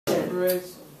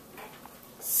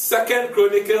Second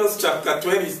Chronicles chapter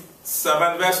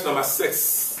 27 verse number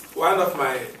 6. One of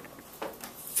my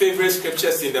favorite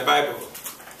scriptures in the Bible.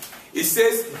 It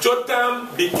says,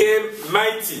 Jotham became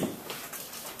mighty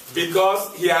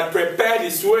because he had prepared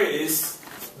his ways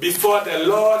before the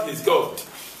Lord his God.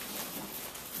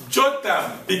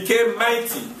 Jotham became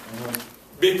mighty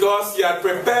because he had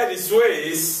prepared his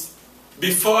ways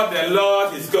before the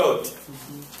Lord his God.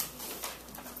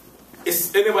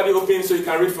 Is anybody open so you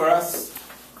can read for us?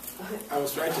 I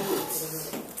was writing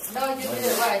it. No, you did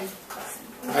it right.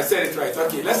 I said it right.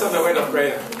 Okay, let's have the word of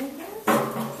prayer.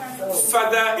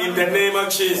 Father, in the name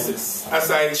of Jesus,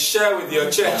 as I share with your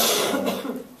church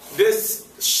this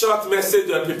short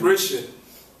message on preparation,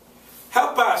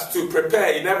 help us to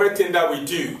prepare in everything that we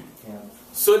do,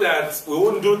 so that we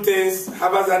won't do things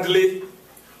haphazardly,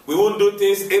 we won't do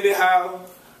things anyhow,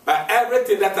 but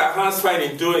everything that our hands find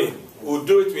in doing, we'll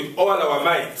do it with all our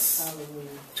might,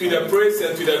 to the praise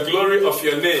and to the glory of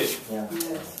your name.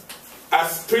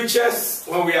 As preachers,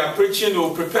 when we are preaching,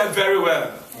 we'll prepare very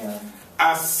well.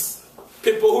 As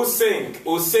people who sing,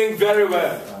 we'll sing very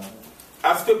well.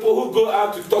 As people who go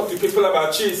out to talk to people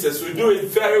about Jesus, we do it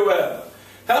very well.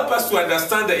 Help us to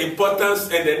understand the importance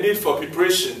and the need for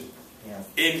preparation.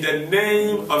 In the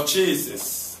name of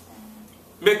Jesus.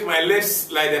 Make my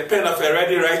lips like the pen of a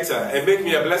ready writer and make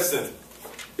me a blessing,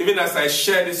 even as I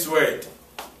share this word.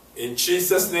 In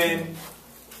Jesus' name,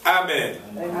 amen.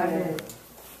 Amen.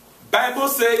 Bible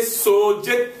says, so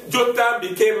Jotham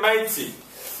became mighty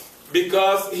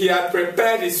because he had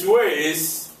prepared his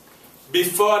ways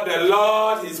before the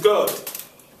Lord his God.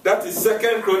 That is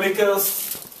 2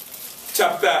 Chronicles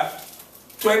chapter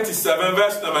 27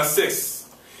 verse number 6.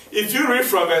 If you read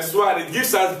from verse 1, it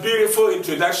gives us beautiful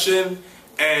introduction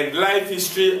and life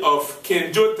history of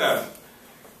King Jotham.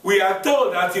 We are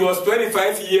told that he was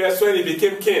 25 years when he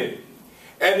became king,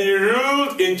 and he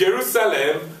ruled in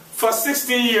Jerusalem for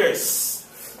 16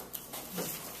 years.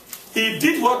 He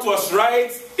did what was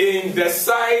right in the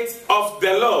sight of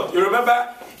the Lord. You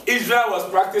remember, Israel was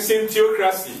practicing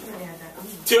theocracy.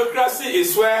 Theocracy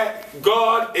is where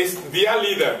God is their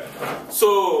leader.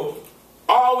 So,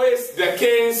 always the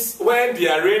kings, when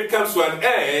their reign comes to an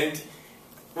end,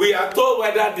 we are told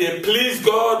whether they please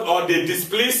God or they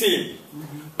displease him.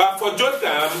 But for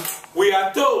Jotham, we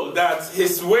are told that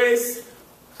his ways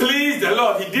pleased the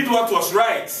Lord. He did what was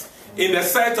right in the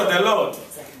sight of the Lord.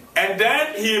 And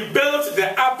then he built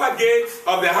the upper gate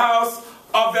of the house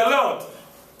of the Lord.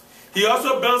 He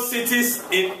also built cities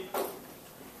in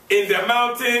the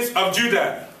mountains of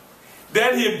Judah.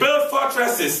 Then he built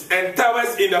fortresses and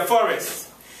towers in the forest.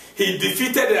 He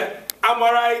defeated the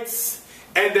Amorites,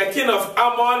 and the king of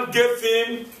Ammon gave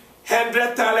him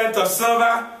 100 talents of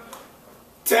silver,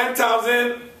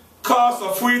 10,000 cors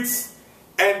of wheat,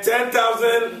 and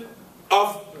 10,000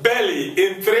 of barley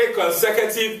in 3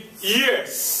 consecutive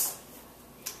years.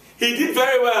 He did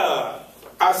very well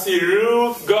as he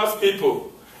ruled God's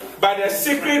people. But the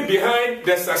secret behind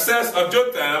the success of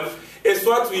Jotham is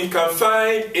what we can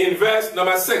find in verse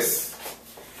number 6.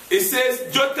 It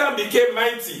says, Jotham became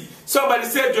mighty. Somebody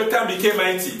said Jotham became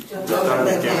mighty. Jotham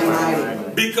became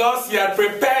mighty. Because he had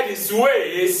prepared his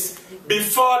ways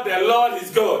before the Lord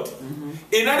his God.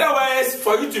 In other words,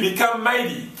 for you to become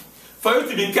mighty, for you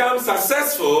to become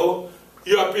successful,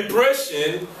 your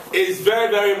preparation is very,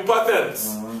 very important.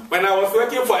 When I was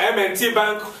working for M&T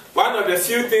Bank, one of the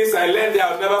few things I learned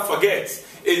that I'll never forget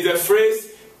is the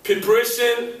phrase,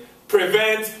 preparation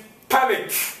prevents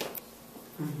panic.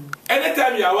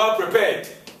 Anytime you are well prepared,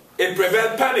 it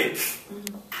prevents panic.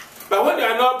 But when you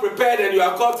are not prepared and you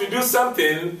are called to do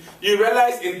something, you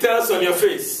realize it tells on your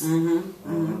face.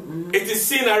 It is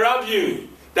seen around you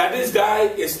that this guy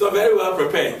is not very well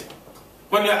prepared.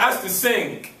 When you're asked to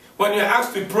sing, when you're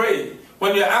asked to pray,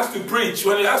 when you're asked to preach,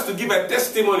 when you're asked to give a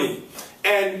testimony,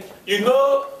 and you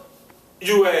know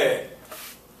it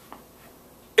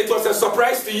was a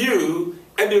surprise to you,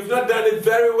 and you've not done it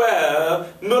very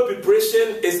well, no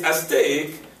preparation is at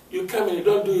stake, you come and you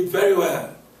don't do it very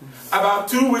well. About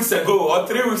 2 weeks ago, or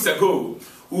 3 weeks ago,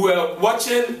 we were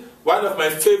watching one of my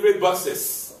favorite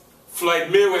boxers, Floyd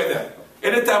Mayweather.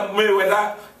 Anytime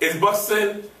Mayweather is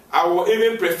boxing, I will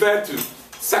even prefer to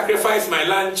sacrifice my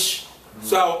lunch,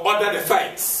 so I will order the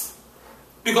fights.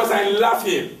 Because I love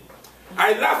him.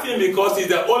 I love him because he's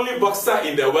the only boxer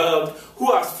in the world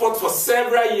who has fought for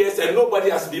several years and nobody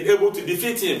has been able to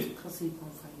defeat him. Because he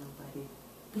won't fight nobody.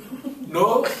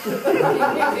 No,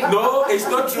 no, it's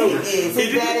not true.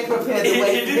 He didn't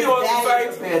want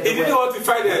to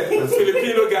fight a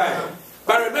Filipino guy.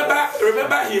 But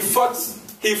remember, he fought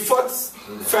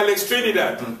Felix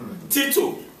Trinidad,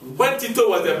 Tito. When Tito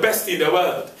was the best in the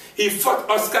world, he fought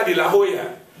Oscar de la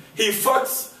Hoya. He fought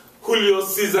Julio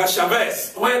Cesar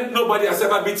Chavez when nobody has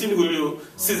ever beaten Julio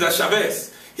Cesar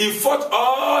Chavez. He fought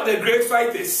all the great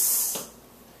fighters.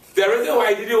 The reason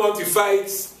why he didn't want to fight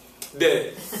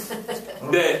the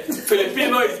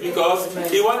Filipino is because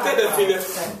he wanted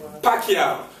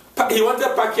Pacquiao. He wanted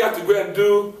Pacquiao to go and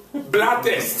do blood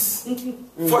tests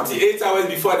 48 hours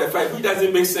before the fight, which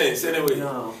doesn't make sense anyway.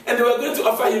 No. And they were going to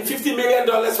offer him $50 million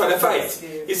for the fight.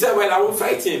 He said, well, I won't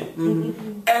fight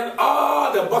him. And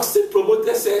all the boxing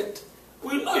promoters said,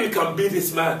 we know you can beat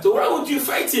this man, so why would you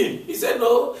fight him? He said,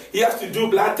 no, he has to do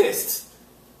blood tests.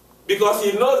 Because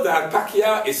he knows that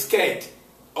Pacquiao is scared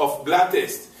of blood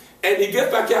tests. And he gave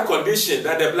Pacquiao condition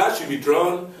that the blood should be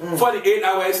drawn 48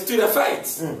 hours to the fight.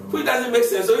 Which doesn't make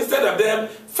sense. So instead of them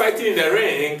fighting in the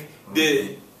ring,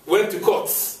 they went to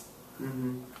courts.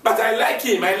 But I like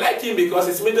him. I like him because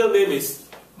his middle name is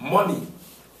Money.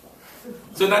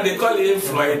 So now they call him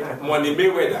Floyd Money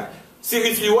Mayweather. See,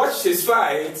 if you watch his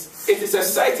fight, it is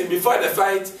exciting. Before the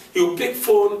fight, he will pick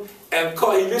phone and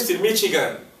call. He lives in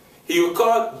Michigan. He will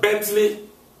call Bentley,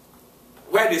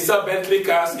 where they sell Bentley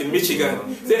cars in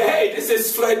Michigan. Say, hey, this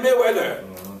is Floyd Mayweather.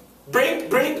 Bring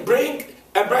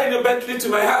a brand new Bentley to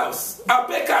my house. I'll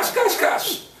pay cash.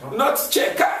 Not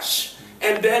check, cash.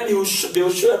 And then they will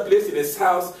show a place in his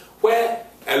house where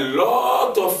a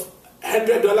lot of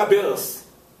 $100 bills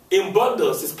in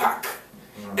bundles is packed.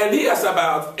 And he has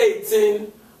about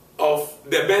 18 of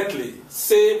the Bentley,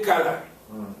 same color.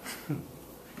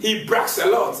 He brags a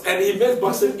lot, and he makes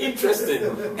boxing interesting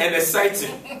and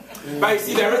exciting. But you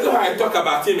see, the reason why I talk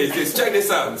about him is this. Check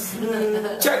this out.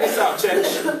 Check this out,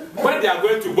 church. When they are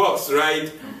going to box,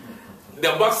 right,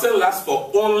 the boxing lasts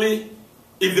for only,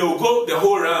 if they will go the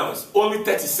whole rounds, only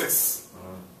 36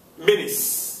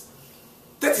 minutes.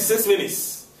 36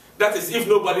 minutes. That is, if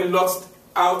nobody knocks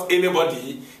out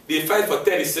anybody, they fight for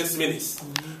 36 minutes.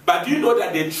 But do you know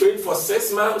that they train for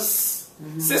 6 months?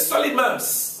 6 solid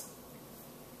months.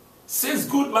 6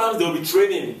 good months they'll be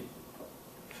training.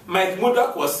 Mike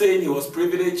Murdoch was saying he was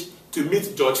privileged to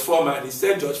meet George Foreman. He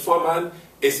said George Foreman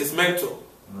is his mentor.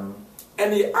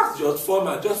 And he asked George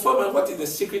Foreman, what is the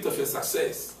secret of your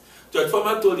success? George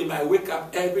Foreman told him, I wake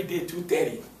up every day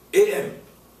 2:30 a.m.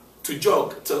 to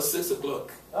jog till 6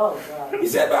 o'clock. Oh, God. He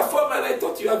said, but Foreman, I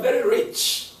thought you are very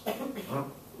rich.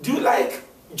 Do you like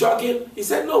jogging? He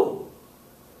said, no.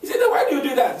 He said, why do you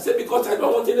do that? He said, because I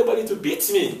don't want anybody to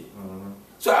beat me.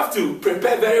 So I have to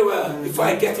prepare very well before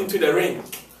I get into the ring.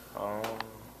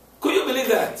 Could you believe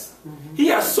that? He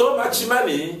has so much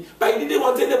money, but he didn't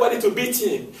want anybody to beat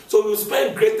him. So he will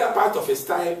spend greater part of his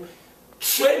time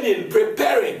training,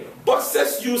 preparing.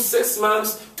 Boxers use 6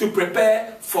 months to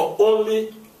prepare for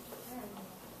only,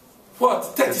 what,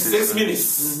 36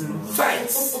 minutes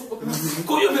fights.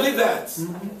 Could you believe that?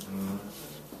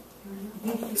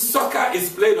 Soccer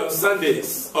is played on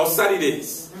Sundays or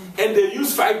Saturdays. And they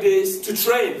use 5 days to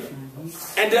train.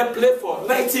 And then play for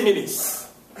 90 minutes.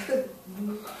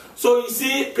 So you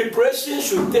see, preparation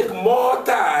should take more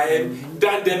time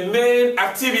than the main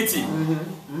activity.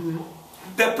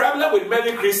 The problem with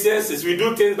many Christians is we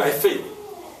do things by faith.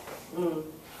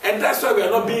 And that's why we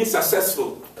are not being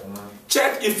successful.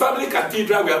 Church, in Family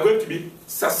Cathedral, we are going to be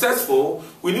successful.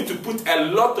 We need to put a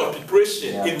lot of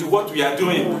preparation into what we are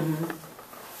doing.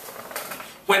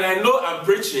 When I know I'm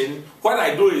preaching, what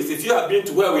I do is, if you have been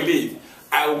to where we live,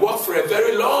 I walk for a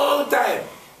very long time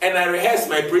and I rehearse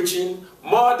my preaching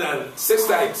more than 6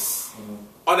 times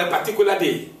on a particular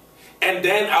day. And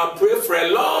then I'll pray for a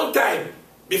long time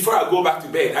before I go back to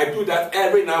bed. I do that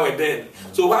every now and then.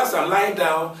 So whilst I'm lying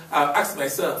down, I'll ask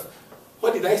myself,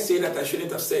 what did I say that I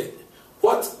shouldn't have said?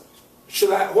 What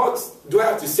do I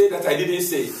have to say that I didn't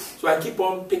say? So I keep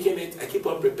on picking it, I keep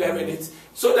on preparing it,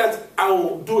 so that I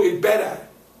will do it better.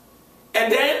 And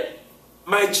then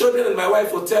my children and my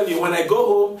wife will tell you, when I go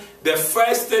home, the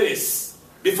first thing is,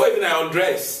 before even I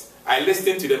undress, I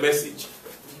listen to the message.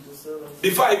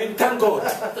 Before I even thank God,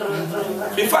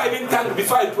 before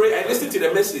I pray, I listen to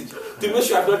the message to make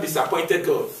sure I've not disappointed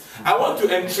God. I want to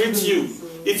entreat you,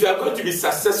 if you are going to be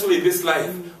successful in this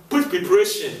life, put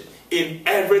preparation in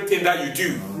everything that you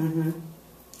do.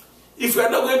 If we are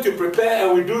not going to prepare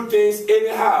and we do things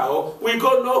anyhow, we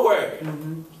go nowhere.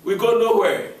 We go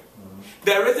nowhere.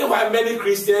 The reason why many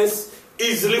Christians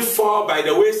easily fall by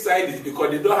the wayside is because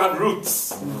they don't have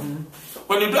roots.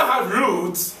 When you don't have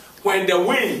roots, when the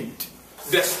wind,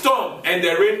 the storm, and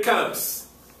the rain comes,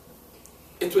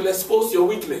 it will expose your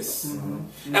weakness.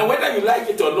 And whether you like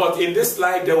it or not, in this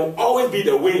life, there will always be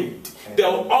the wind. There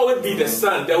will always be the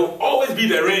sun. There will always be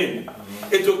the rain.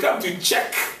 It will come to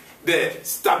check the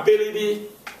stability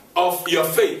of your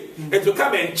faith, and to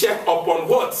come and check upon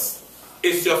what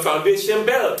is your foundation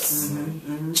built.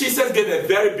 Jesus gave a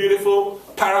very beautiful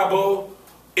parable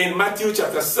in Matthew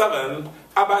chapter 7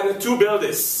 about the two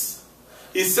builders.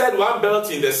 He said one built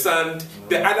in the sand,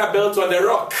 the other built on the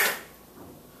rock.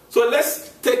 So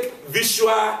let's take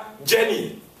visual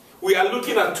journey. We are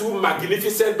looking at two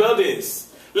magnificent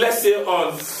buildings. Let's say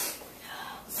on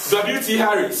W.T.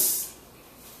 Harris.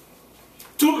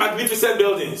 Two magnificent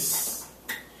buildings.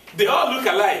 They all look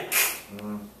alike.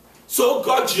 So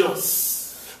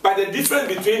gorgeous. But the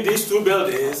difference between these two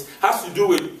buildings has to do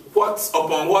with what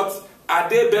are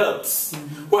they built.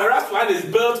 Whereas one is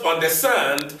built on the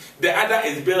sand, the other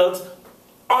is built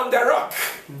on the rock.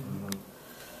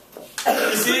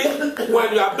 You see,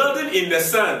 when you are building in the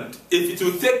sand, if it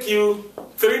will take you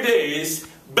 3 days,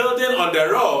 building on the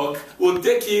rock will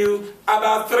take you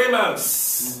about 3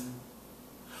 months.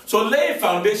 So laying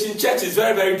foundation, church, is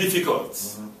very, very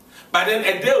difficult. But then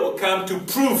a day will come to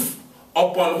prove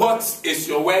upon what is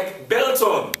your work built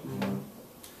on.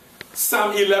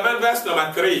 Psalm 11 verse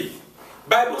number 3.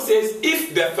 Bible says,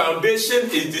 if the foundation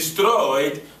is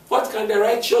destroyed, what can the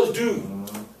righteous do?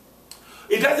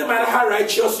 It doesn't matter how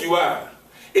righteous you are.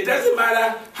 It doesn't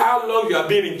matter how long you have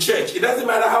been in church. It doesn't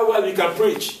matter how well you can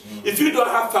preach. If you don't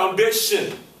have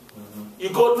foundation, you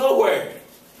go nowhere.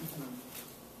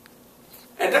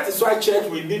 And that is why, church,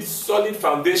 we need solid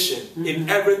foundation in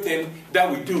everything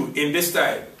that we do in this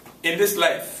time, in this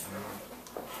life.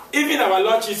 Even our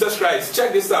Lord Jesus Christ,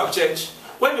 check this out, church.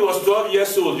 When he was 12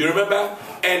 years old, you remember,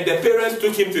 and the parents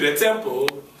took him to the temple,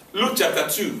 Luke chapter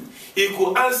 2, he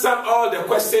could answer all the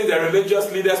questions the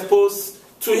religious leaders posed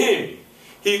to him.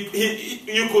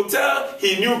 You could tell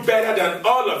he knew better than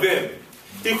all of them.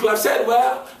 He could have said,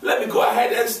 well, let me go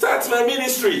ahead and start my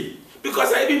ministry,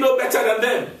 because I even know better than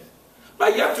them.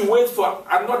 But you have to wait for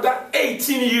another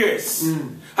 18 years.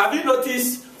 Have you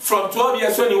noticed from 12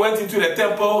 years when he went into the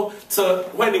temple to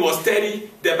when he was 30,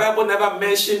 the Bible never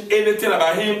mentioned anything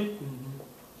about him?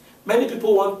 Many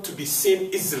people want to be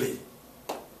seen easily.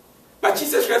 But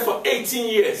Jesus Christ, for 18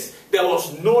 years, there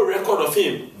was no record of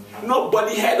him.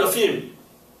 Nobody heard of him.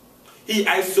 He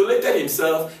isolated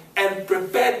himself and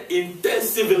prepared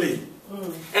intensively.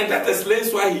 And that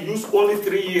explains why he used only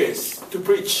 3 years to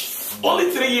preach.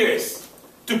 Only 3 years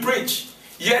to preach.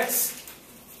 Yet,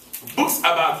 books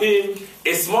about him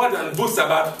is more than books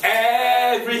about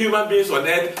every human being on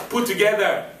earth put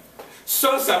together.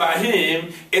 Songs about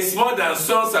him is more than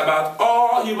songs about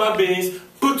all human beings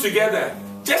put together.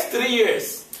 Just 3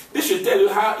 years. This should tell you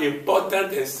how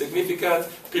important and significant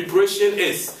preparation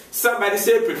is. Somebody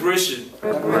say preparation.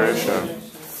 Preparation.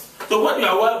 So when you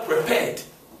are well prepared,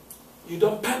 you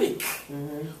don't panic.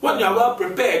 When you are well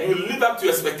prepared, you live up to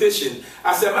your expectation.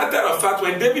 As a matter of fact,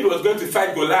 when David was going to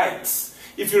fight Goliath,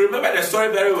 if you remember the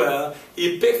story very well,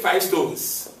 he picked 5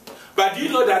 stones. But do you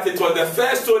know that it was the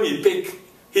first stone he picked,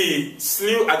 he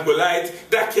slew at Goliath,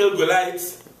 that killed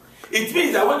Goliath? It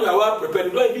means that when you are well prepared,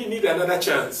 you don't even need another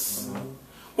chance.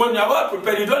 When you are well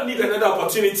prepared, you don't need another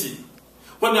opportunity.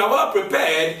 When you are well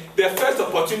prepared, the first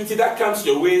opportunity that comes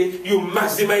your way, you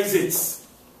maximize it.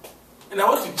 And I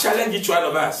want to challenge each one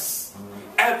of us.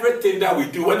 Everything that we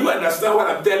do, when you understand what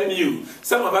I'm telling you,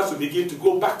 some of us will begin to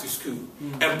go back to school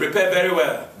and prepare very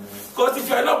well. Because if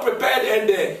you are not prepared and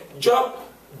the job,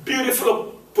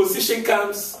 beautiful position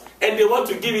comes, and they want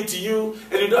to give it to you,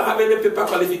 and you don't have any paper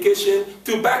qualification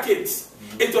to back it.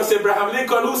 It was Abraham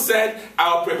Lincoln who said,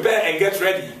 I'll prepare and get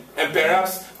ready, and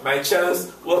perhaps my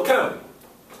chance will come.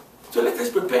 So let us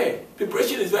prepare.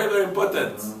 Preparation is very, very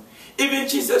important. Even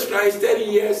Jesus Christ, 30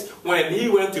 years, when he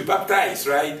went to baptize,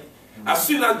 right? As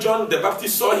soon as John the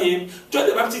Baptist saw him, John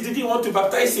the Baptist didn't want to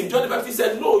baptize him. John the Baptist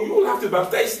said, no, you will have to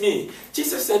baptize me.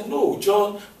 Jesus said, no,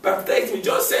 John, baptize me.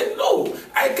 John said, no,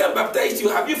 I can't baptize you.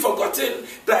 Have you forgotten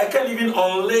that I can't even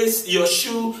unlace your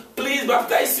shoe? Please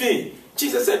baptize me.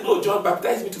 Jesus said, no, John,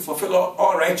 baptize me to fulfill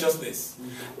all righteousness.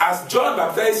 As John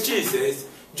baptized Jesus,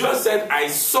 John said, I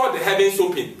saw the heavens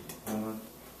open.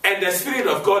 And the Spirit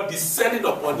of God descended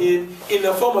upon him in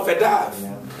the form of a dove.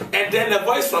 And then a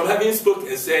voice from heaven spoke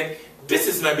and said, this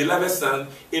is my beloved Son,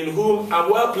 in whom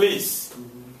I'm well pleased.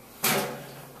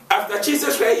 After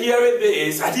Jesus Christ hearing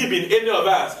this, had he been any of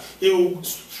us, he would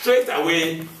straight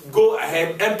away go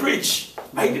ahead and preach.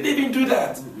 But he didn't even do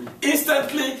that.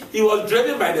 Instantly, he was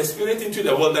driven by the Spirit into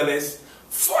the wilderness.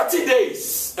 40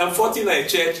 days and 40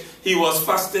 nights, church. He was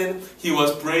fasting, he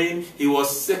was praying, he was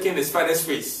seeking his Father's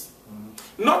face.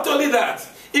 Not only that,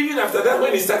 even after that,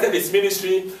 when he started his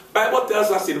ministry, Bible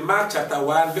tells us in Mark chapter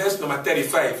 1, verse number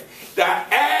 35, that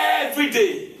every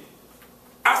day,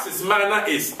 as his manner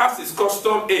is, as his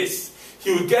custom is,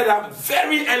 he would get up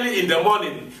very early in the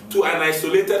morning to an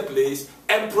isolated place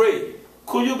and pray.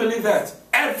 Could you believe that?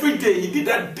 Every day, he did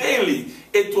that daily.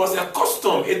 It was a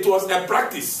custom. It was a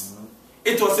practice.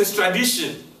 It was his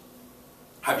tradition.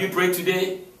 Have you prayed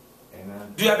today?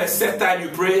 Amen. Do you have a set time you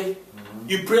pray?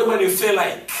 You pray when you feel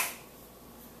like.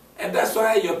 And that's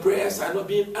why your prayers are not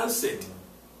being answered.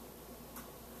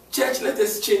 Church, let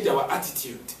us change our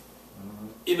attitude.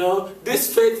 You know,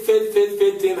 this faith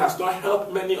thing has not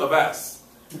helped many of us.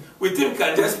 We think we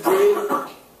can just pray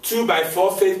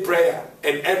 2x4 faith prayer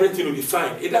and everything will be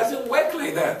fine. It doesn't work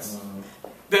like that.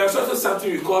 There is also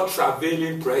something we call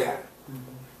travailing prayer.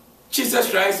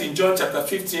 Jesus Christ in John chapter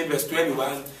 15 verse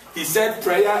 21, he said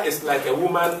prayer is like a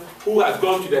woman who has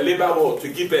gone to the labor ward to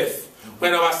give birth.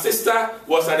 When our sister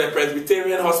was at the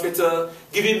Presbyterian hospital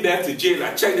giving birth to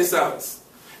Jayla, check this out.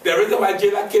 The reason why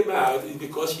Jayla came out is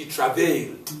because she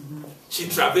travailed. She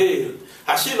travailed.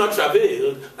 Had she not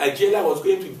travailed, Jayla was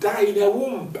going to die in her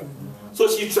womb. So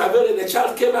she travailed and the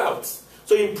child came out.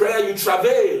 So in prayer you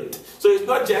travailed. So it's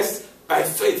not just by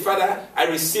faith, Father, I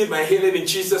receive my healing in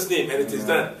Jesus' name and it is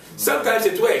done. Sometimes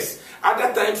it works.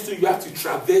 Other times too, you have to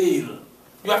travail.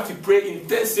 You have to pray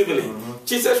intensively.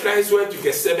 Jesus Christ went to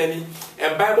Gethsemane,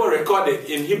 and Bible recorded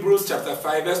in Hebrews chapter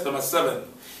 5 verse number 7.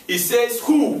 He says,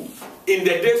 who in the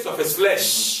days of his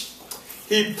flesh,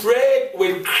 he prayed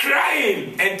with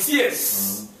crying and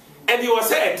tears. And he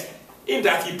was heard in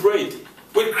that he prayed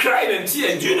with crying and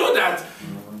tears. Do you know that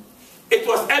it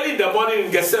was early in the morning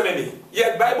in Gethsemane?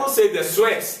 Yet Bible says the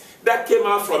sweat that came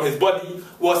out from his body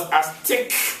was as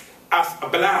thick as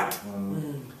blood.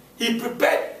 He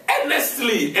prepared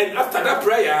earnestly, and after that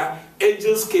prayer,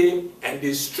 angels came and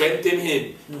they strengthened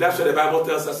him. That's what the Bible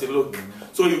tells us in Luke.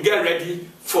 So you get ready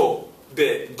for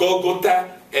the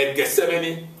Golgotha and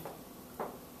Gethsemane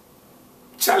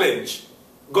challenge.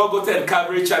 Golgotha and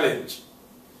Calvary challenge.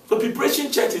 So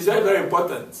preparation, church, is very, very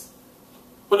important.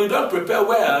 When you don't prepare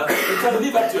well, you can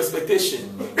live up to your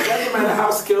expectation. It doesn't matter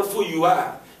how skillful you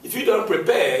are. If you don't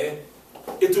prepare,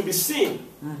 it will be seen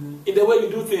in the way you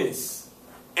do things.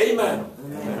 Amen.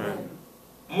 Amen.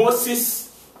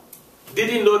 Moses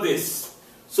didn't know this.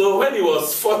 So when he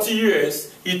was 40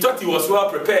 years, he thought he was well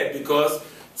prepared because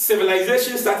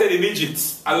civilization started in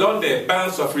Egypt along the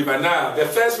banks of River Nile. The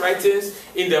first writings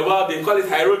in the world, they call it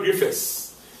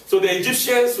hieroglyphs. So the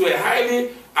Egyptians were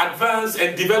highly advanced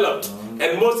and developed.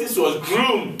 And Moses was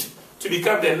groomed to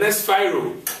become the next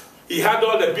Pharaoh. He had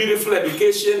all the beautiful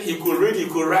education. He could read, he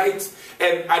could write.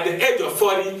 And at the age of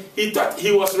 40, he thought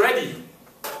he was ready.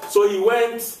 So he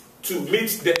went to meet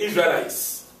the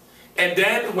Israelites. And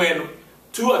then when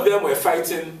two of them were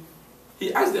fighting,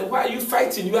 he asked them, why are you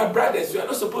fighting? You are brothers. You are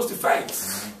not supposed to fight.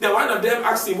 Then one of them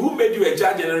asked him, who made you a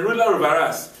judge and a ruler over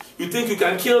us? You think you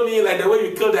can kill me like the way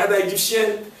you killed the other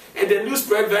Egyptian? And the news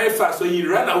spread very fast, so he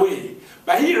ran away.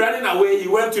 But he running away, he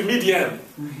went to Midian.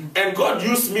 And God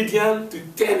used Midian to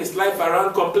turn his life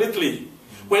around completely.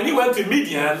 When he went to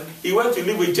Midian, he went to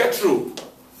live with Jethro,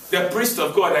 the priest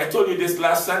of God. I told you this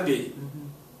last Sunday.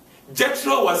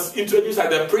 Jethro was introduced as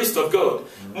the priest of God.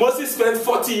 Moses spent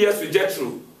 40 years with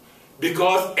Jethro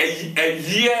because a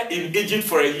year in Egypt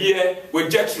for a year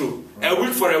with Jethro, a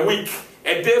week for a week,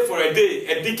 a day for a day,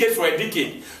 a decade for a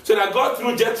decade. So that God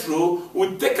through Jethro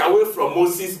would take away from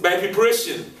Moses by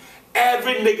preparation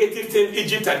every negative thing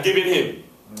Egypt had given him.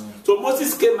 So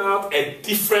Moses came out a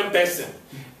different person.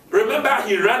 Remember,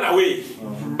 he ran away,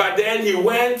 but then he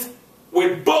went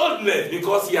with boldness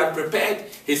because he had prepared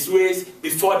his ways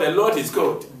before the Lord his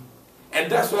God.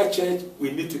 And that's why, church,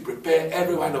 we need to prepare,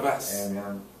 every one of us.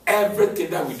 Amen. Everything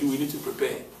that we do, we need to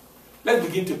prepare. Let's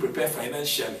begin to prepare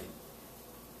financially.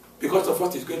 Because of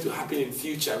what is going to happen in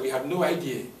future, we have no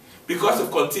idea. Because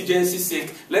of contingency's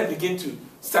sake, let's begin to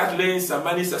start laying some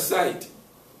money aside.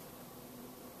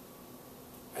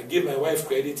 I give my wife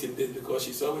credit in this because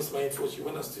she's always mindful. She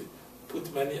wants us to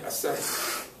put money aside.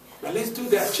 But let's do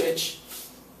that, church.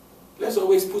 Let's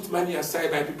always put money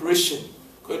aside by preparation.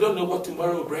 Because we don't know what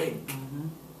tomorrow will bring.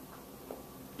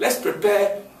 Let's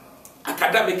prepare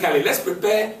academically. Let's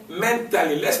prepare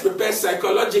mentally. Let's prepare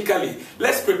psychologically.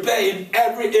 Let's prepare in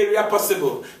every area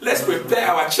possible. Let's prepare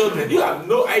our children. You have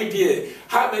no idea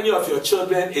how many of your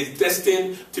children is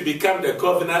destined to become the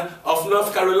governor of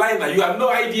North Carolina. You have no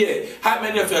idea how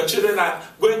many of your children are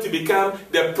going to become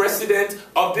the president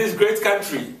of this great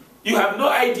country. You have no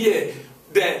idea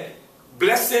the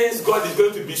blessings God is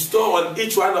going to bestow on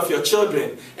each one of your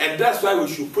children. And that's why we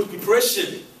should put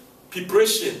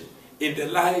preparation in the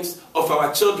lives of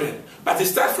our children. But it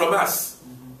starts from us.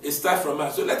 It starts from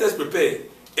us. So let us prepare.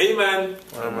 Amen.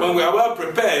 Amen. When we are well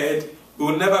prepared, we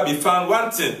will never be found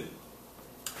wanting.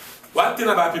 One thing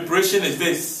about preparation is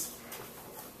this.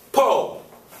 Paul,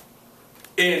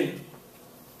 in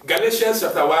Galatians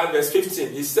chapter 1, verse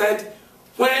 15, he said,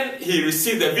 when he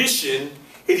received the vision,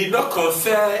 he did not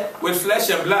confer with flesh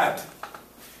and blood.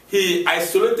 He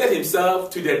isolated himself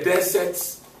to the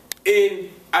deserts in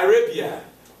Arabia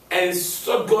and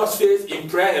sought God's face in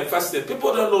prayer and fasting.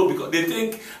 People don't know because they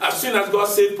think as soon as God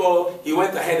saved Paul, he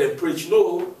went ahead and preached.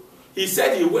 No. He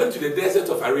said he went to the desert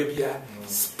of Arabia,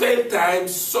 spent time,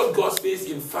 sought God's face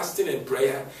in fasting and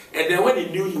prayer, and then when he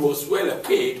knew he was well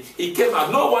paid, he came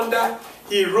out. No wonder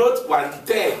he wrote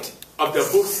 1/3 of the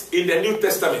books in the New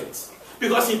Testament,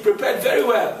 because he prepared very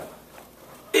well.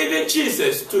 Even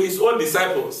Jesus, to his own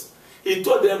disciples, he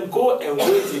told them, go and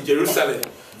wait in Jerusalem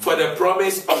for the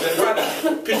promise of the Father.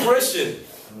 Preparation.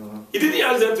 He didn't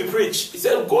ask them to preach. He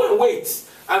said, go and wait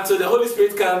until the Holy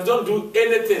Spirit comes. Don't do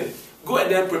anything. Go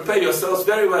and then prepare yourselves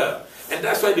very well. And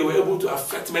that's why they were able to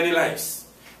affect many lives.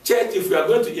 Church, if we are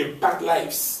going to impact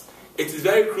lives, it is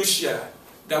very crucial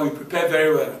that we prepare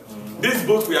very well. This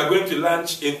book we are going to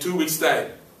launch in 2 weeks'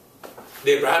 time,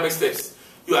 the Abrahamic Steps.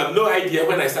 You have no idea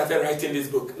when I started writing this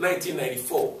book,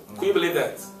 1994. Can you believe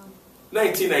that?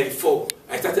 1994,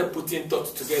 I started putting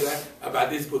thoughts together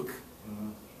about this book.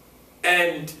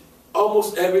 And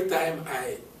almost every time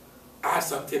I add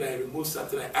something, I remove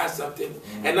something, I add something,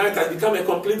 and now it has become a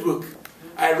complete book.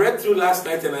 I read through last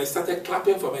night and I started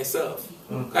clapping for myself.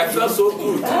 I felt so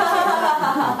good.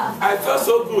 I felt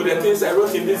so good at things I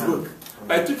wrote in this book.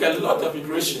 But I took a lot of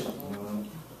preparation.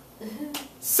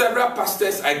 Several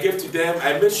pastors I gave to them,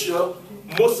 I made sure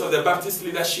most of the Baptist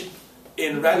leadership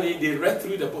in Raleigh, they read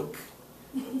through the book.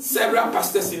 Several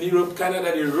pastors in Europe,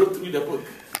 Canada, they wrote through the book.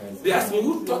 They asked me,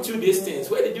 who taught you these things?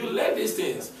 Where did you learn these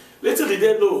things? Little did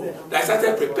they know that I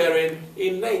started preparing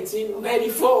in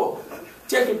 1994.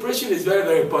 Church preparation is very,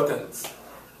 very important.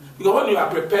 Because when you are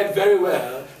prepared very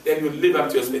well, then you live up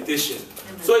to your expectation.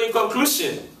 So in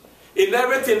conclusion, in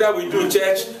everything that we do,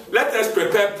 church, let us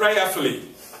prepare prayerfully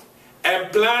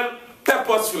and plan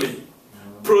purposefully,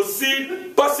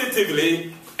 proceed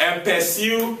positively, and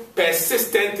pursue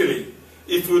persistently.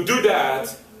 If you do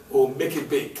that, we'll make it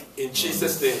big. In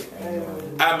Jesus' name.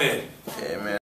 Amen. Amen.